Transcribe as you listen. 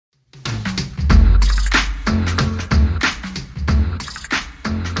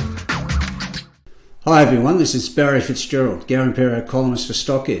Hi everyone, this is Barry FitzGerald, Garimpeiro columnist for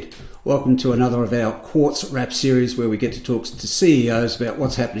Stockhead. Welcome to another of our Quartz Wrap series where we get to talk to CEOs about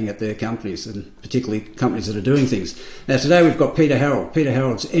what's happening at their companies, and particularly companies that are doing things. Now today we've got Peter Harrell. Peter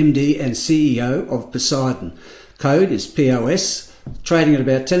Harreld's MD and CEO of Poseidon. Code is POS, trading at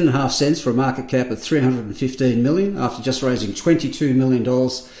about 10.5 cents for a market cap of $315 million after just raising $22 million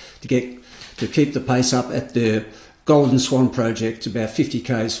to keep the pace up at their Golden Swan project, about 50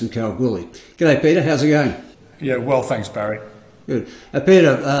 k's from Kalgoorlie. G'day Peter, how's it going? Yeah, well, thanks Barry. Good.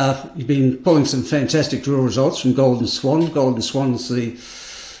 Peter, you've been pulling some fantastic drill results from Golden Swan. Golden Swan's the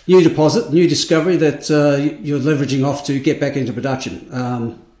new deposit, new discovery that you're leveraging off to get back into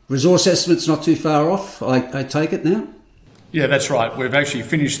production. Resource estimate's not too far off, I take it now? Yeah, that's right. We've actually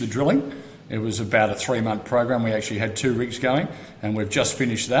finished the drilling. It was about a 3-month program. We actually had 2 rigs going, and we've just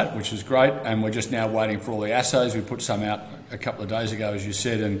finished that, which is great. And we're just now waiting for all the assays. We put some out a couple of days ago, as you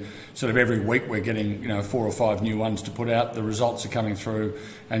said, and sort of every week we're getting 4 or 5 new ones to put out. The results are coming through,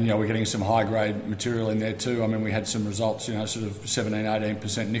 and we're getting some high grade material in there too. I mean, we had some results, sort of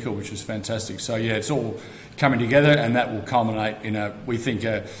 17-18% nickel, which is fantastic. So yeah, it's all coming together, and that will culminate in we think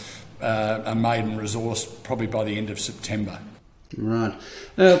a maiden resource probably by the end of September. Right.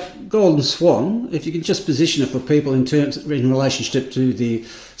 Golden Swan, if you can just position it for people in relationship to the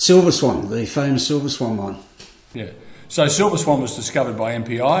Silver Swan, the famous Silver Swan mine. Yeah. So Silver Swan was discovered by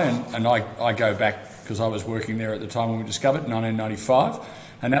MPI, and I go back because I was working there at the time when we discovered it, 1995,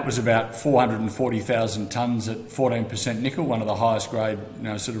 and that was about 440,000 tonnes at 14% nickel, one of the highest grade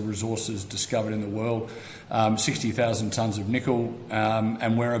sort of resources discovered in the world. 60,000 tonnes of nickel,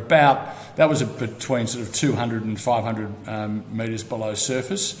 and we're that was between sort of 200 and 500 metres below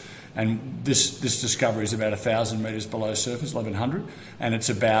surface, and this discovery is about 1,000 metres below surface, 1,100, and it's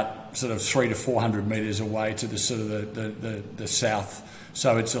about sort of 300 to 400 metres away to the sort of the south.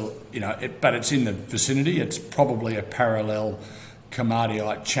 So it's but it's in the vicinity. It's probably a parallel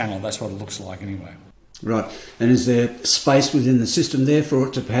komatiite channel. That's what it looks like anyway. Right. And is there space within the system there for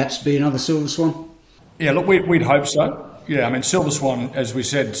it to perhaps be another Silver Swan? Yeah, look, we'd hope so. Yeah, I mean, Silver Swan, as we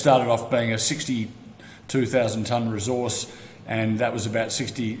said, started off being a 62,000 tonne resource, and that was about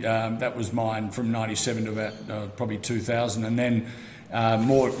 60. That was mined from 97 to about probably 2000, and then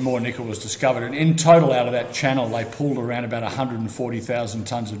more nickel was discovered. And in total, out of that channel, they pulled around about 140,000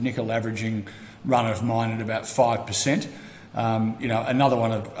 tonnes of nickel, averaging run of mine at about 5%.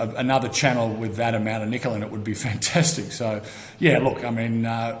 Another channel with that amount of nickel in it would be fantastic. So, yeah, look, I mean,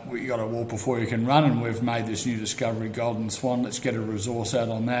 you got to walk before you can run, and we've made this new discovery, Golden Swan. Let's get a resource out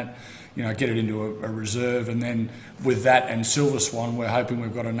on that, get it into a reserve, and then with that and Silver Swan, we're hoping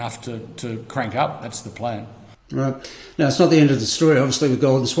we've got enough to crank up. That's the plan. Right. Now, it's not the end of the story, obviously, with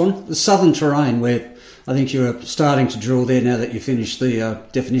Golden Swan. The southern terrain, where I think you're starting to drill there now that you finished the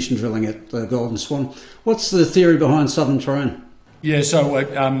definition drilling at Golden Swan. What's the theory behind southern terrain? Yeah,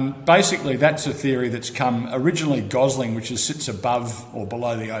 so basically that's a theory that's come originally Gosling, which sits above or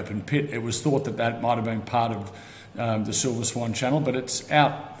below the open pit. It was thought that might have been part of the Silver Swan channel, but it's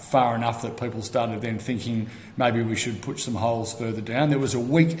out far enough that people started then thinking maybe we should put some holes further down. There was a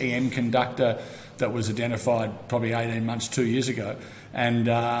weak EM conductor that was identified probably 18 months, 2 years ago, and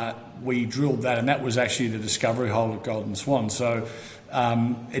we drilled that, and that was actually the discovery hole at Golden Swan. So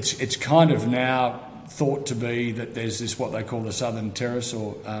it's kind of now thought to be that there's this what they call the Southern Terrace,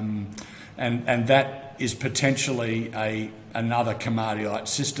 or and that is potentially another komatiite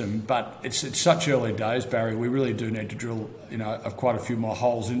system, but it's such early days, Barry. We really do need to drill quite a few more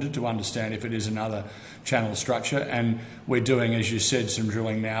holes into it to understand if it is another channel structure. And we're doing, as you said, some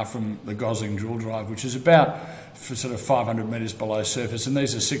drilling now from the Gosling drill drive, which is about sort of 500 metres below surface, and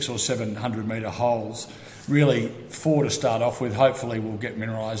these are 600 or 700 metre holes, really 4 to start off with. Hopefully we'll get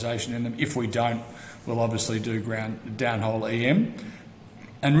mineralisation in them. If we don't, we'll obviously do downhole EM,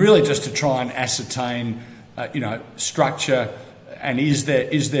 and really just to try and ascertain structure, and is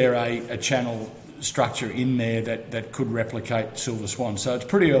there a channel structure in there that could replicate Silver Swan. So it's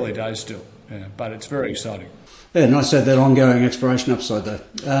pretty early days still, but it's very exciting. Yeah, nice to have that ongoing exploration upside though.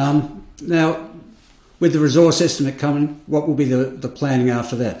 Now, with the resource estimate coming, what will be the planning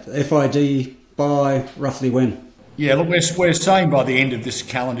after that? FID by roughly when? Yeah, look, we're saying by the end of this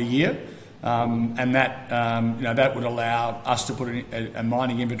calendar year. And that that would allow us to put a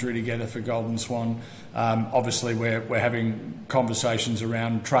mining inventory together for Golden Swan. Obviously, we're having conversations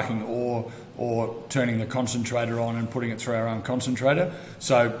around trucking ore or turning the concentrator on and putting it through our own concentrator.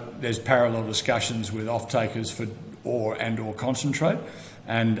 So there's parallel discussions with off-takers for ore and or concentrate,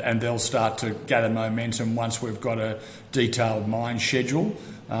 and they'll start to gather momentum once we've got a detailed mine schedule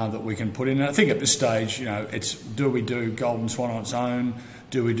that we can put in. And I think at this stage, it's do we do Golden Swan on its own?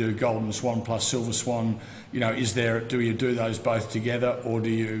 Do we do Golden Swan plus Silver Swan? Do you do those both together, or do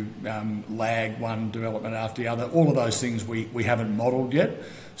you lag one development after the other? All of those things we haven't modelled yet.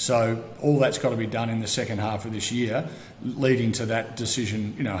 So all that's got to be done in the second half of this year, leading to that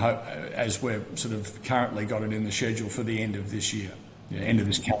decision, as we've sort of currently got it in the schedule for the end of this year, end of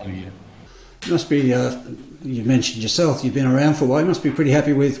this calendar year. You must be, you mentioned yourself, you've been around for a while, you must be pretty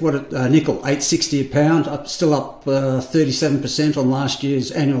happy with nickel, $8.60 a pound, still up 37% on last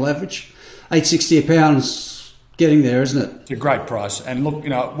year's annual average. $8.60 a pound's getting there, isn't it? It's a great price. And look,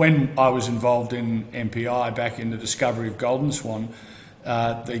 when I was involved in MPI back in the discovery of Golden Swan,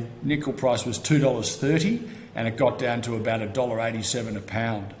 the nickel price was $2.30 and it got down to about $1.87 a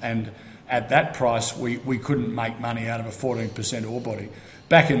pound. And at that price, we couldn't make money out of a 14% ore body.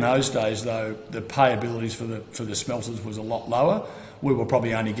 Back in those days, though, the payabilities for the smelters was a lot lower. We were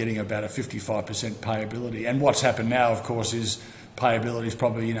probably only getting about a 55% payability. And what's happened now, of course, is payability is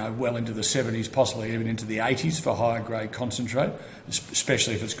probably well into the 70s, possibly even into the 80s for higher grade concentrate,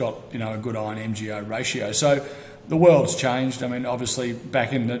 especially if it's got a good iron MgO ratio. So the world's changed. I mean, obviously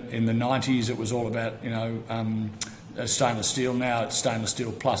back in the 90s, it was all about stainless steel. Now it's stainless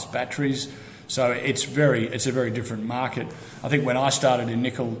steel plus batteries. So it's a very different market. I think when I started in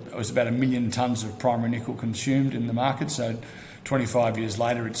nickel, it was about 1 million tonnes of primary nickel consumed in the market. So 25 years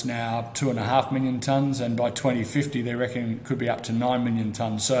later, it's now 2.5 million tonnes, and by 2050, they reckon it could be up to 9 million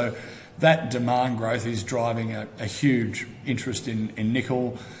tonnes. So that demand growth is driving a huge interest in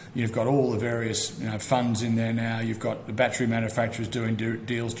nickel. You've got all the various funds in there now. You've got the battery manufacturers doing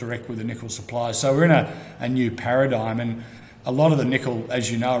deals direct with the nickel suppliers. So we're in a new paradigm, and a lot of the nickel,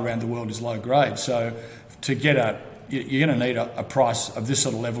 as you know, around the world is low grade. So to get you're going to need a price of this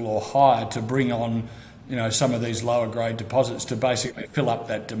sort of level or higher to bring on some of these lower grade deposits to basically fill up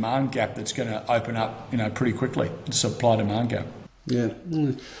that demand gap that's going to open up pretty quickly, the supply demand gap. Yeah.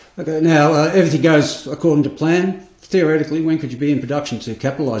 Okay. Now everything goes according to plan. Theoretically, when could you be in production to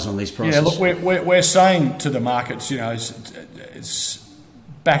capitalise on these prices? Yeah, look, we're saying to the markets, it's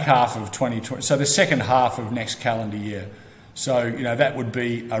back half of 2020, so the second half of next calendar year. So that would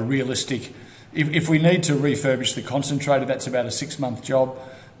be a realistic. If we need to refurbish the concentrator, that's about a 6-month job.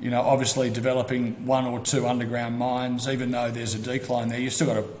 Obviously developing 1 or 2 underground mines, even though there's a decline there, you've still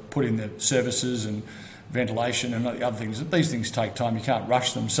got to put in the services and ventilation and the other things. These things take time, you can't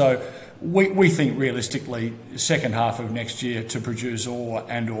rush them. So we think realistically, second half of next year to produce ore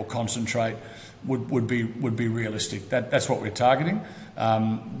and or concentrate would be realistic. That's what we're targeting.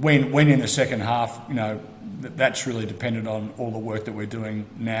 When in the second half, that's really dependent on all the work that we're doing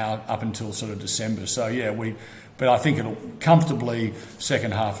now up until sort of December. So yeah, but I think it'll comfortably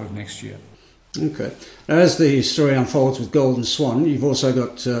second half of next year. Okay. Now, as the story unfolds with Golden Swan, you've also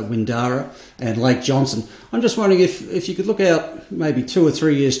got Windara and Lake Johnson. I'm just wondering if you could look out maybe 2 or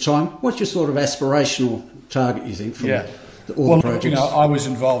 3 years' time, what's your sort of aspirational target, you think, from all the projects? I was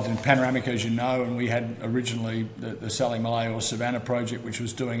involved in Panoramic, as you know, and we had originally the Sally Malay or Savannah project, which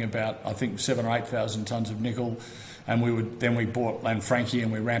was doing about, I think, 7,000 or 8,000 tonnes of nickel. And we bought Lanfranchi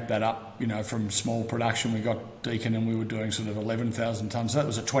and we ramped that up, from small production. We got Deakin and we were doing sort of 11,000 tonnes. So that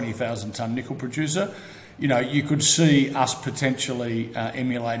was a 20,000 tonne nickel producer. You could see us potentially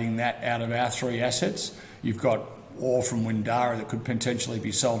emulating that out of our 3 assets. You've got ore from Windara that could potentially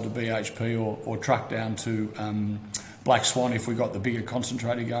be sold to BHP or trucked down to Black Swan if we got the bigger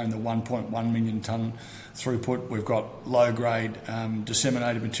concentrator going, the 1.1 million tonne throughput. We've got low-grade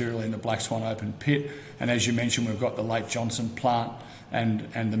disseminated material in the Black Swan open pit. And as you mentioned, we've got the Lake Johnson plant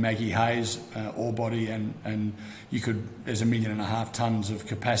and the Maggie Hayes ore body, and there's 1.5 million tonnes of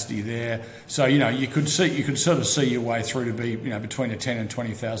capacity there. So you could sort of see your way through to be between a 10 and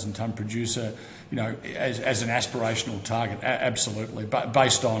 20,000 tonne producer, as an aspirational target. Absolutely, but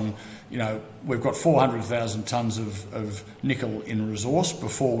based on we've got 400,000 tonnes of nickel in resource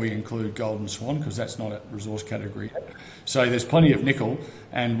before we include Golden Swan, because that's not a resource category yet. So there's plenty of nickel,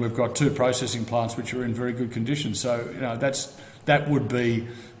 and we've got 2 processing plants which are in very good condition. So that would be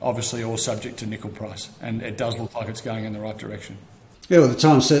obviously all subject to nickel price, and it does look like it's going in the right direction. Yeah, well, the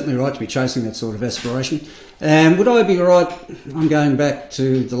time's certainly right to be chasing that sort of aspiration. And would I be right, I'm going back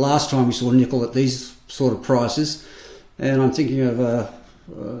to the last time we saw nickel at these sort of prices, and I'm thinking of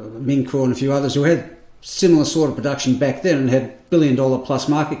Mincor and a few others who had similar sort of production back then and had $1 billion plus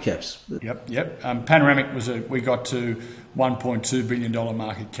market caps. Yep. Panoramic we got to $1.2 billion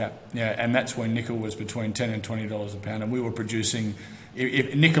market cap. Yeah, and that's when nickel was between $10 and $20 a pound, and we were producing,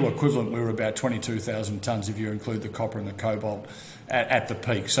 if nickel equivalent, we were about 22,000 tonnes if you include the copper and the cobalt at the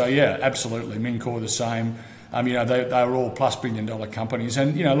peak. So yeah, absolutely. Mincor the same. They were all plus billion-dollar companies.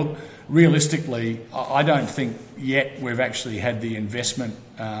 And, look, realistically, I don't think yet we've actually had the investment,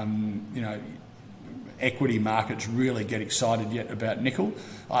 equity markets really get excited yet about nickel.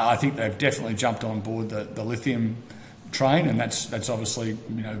 I think they've definitely jumped on board the lithium train, and that's obviously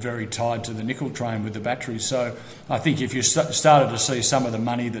very tied to the nickel train with the batteries. So I think if you started to see some of the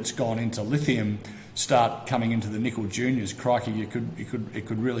money that's gone into lithium start coming into the nickel juniors, crikey, it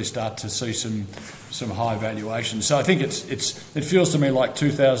could really start to see some high valuations. So I think it feels to me like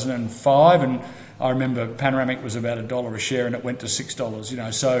 2005, and I remember Panoramic was about $1 a share and it went to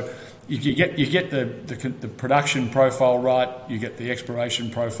 $6. So you get the production profile right, you get the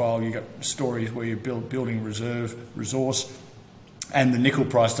exploration profile, you get stories where you're building resource, and the nickel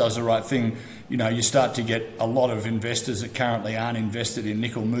price does the right thing. You start to get a lot of investors that currently aren't invested in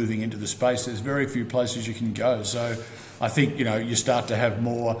nickel moving into the space. There's very few places you can go. So I think you start to have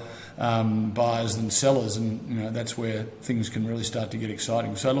more buyers than sellers, and that's where things can really start to get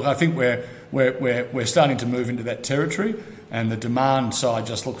exciting. So look, I think we're starting to move into that territory, and the demand side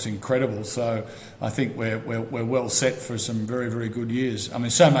just looks incredible. So I think we're well set for some very, very good years. I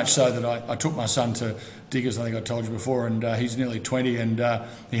mean, so much so that I took my son to Diggers, I think I told you before, and he's nearly 20, and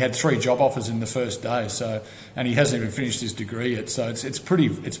he had 3 job offers in the first day. So, and he hasn't even finished his degree yet. So it's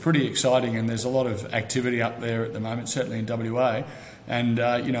pretty exciting, and there's a lot of activity up there at the moment, certainly in WA. And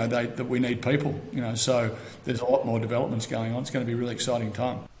that we need people. So there's a lot more developments going on. It's going to be a really exciting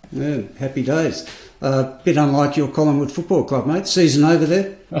time. Yeah, happy days. Bit unlike your Collingwood Football Club, mate. Season over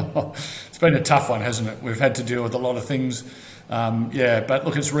there. It's been a tough one, hasn't it? We've had to deal with a lot of things. But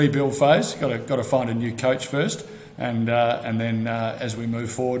look, it's rebuild phase. Got to find a new coach first, and then as we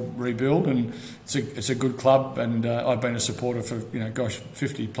move forward, rebuild. And it's a good club, and I've been a supporter for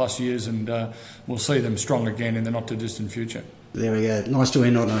 50 plus years, and we'll see them strong again in the not too distant future. There we go. Nice to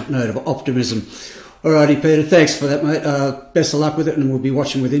end on a note of optimism. Alrighty, Peter. Thanks for that, mate. Best of luck with it, and we'll be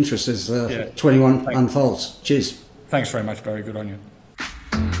watching with interest as 21 unfolds. Cheers. Thanks very much, Barry. Good on you.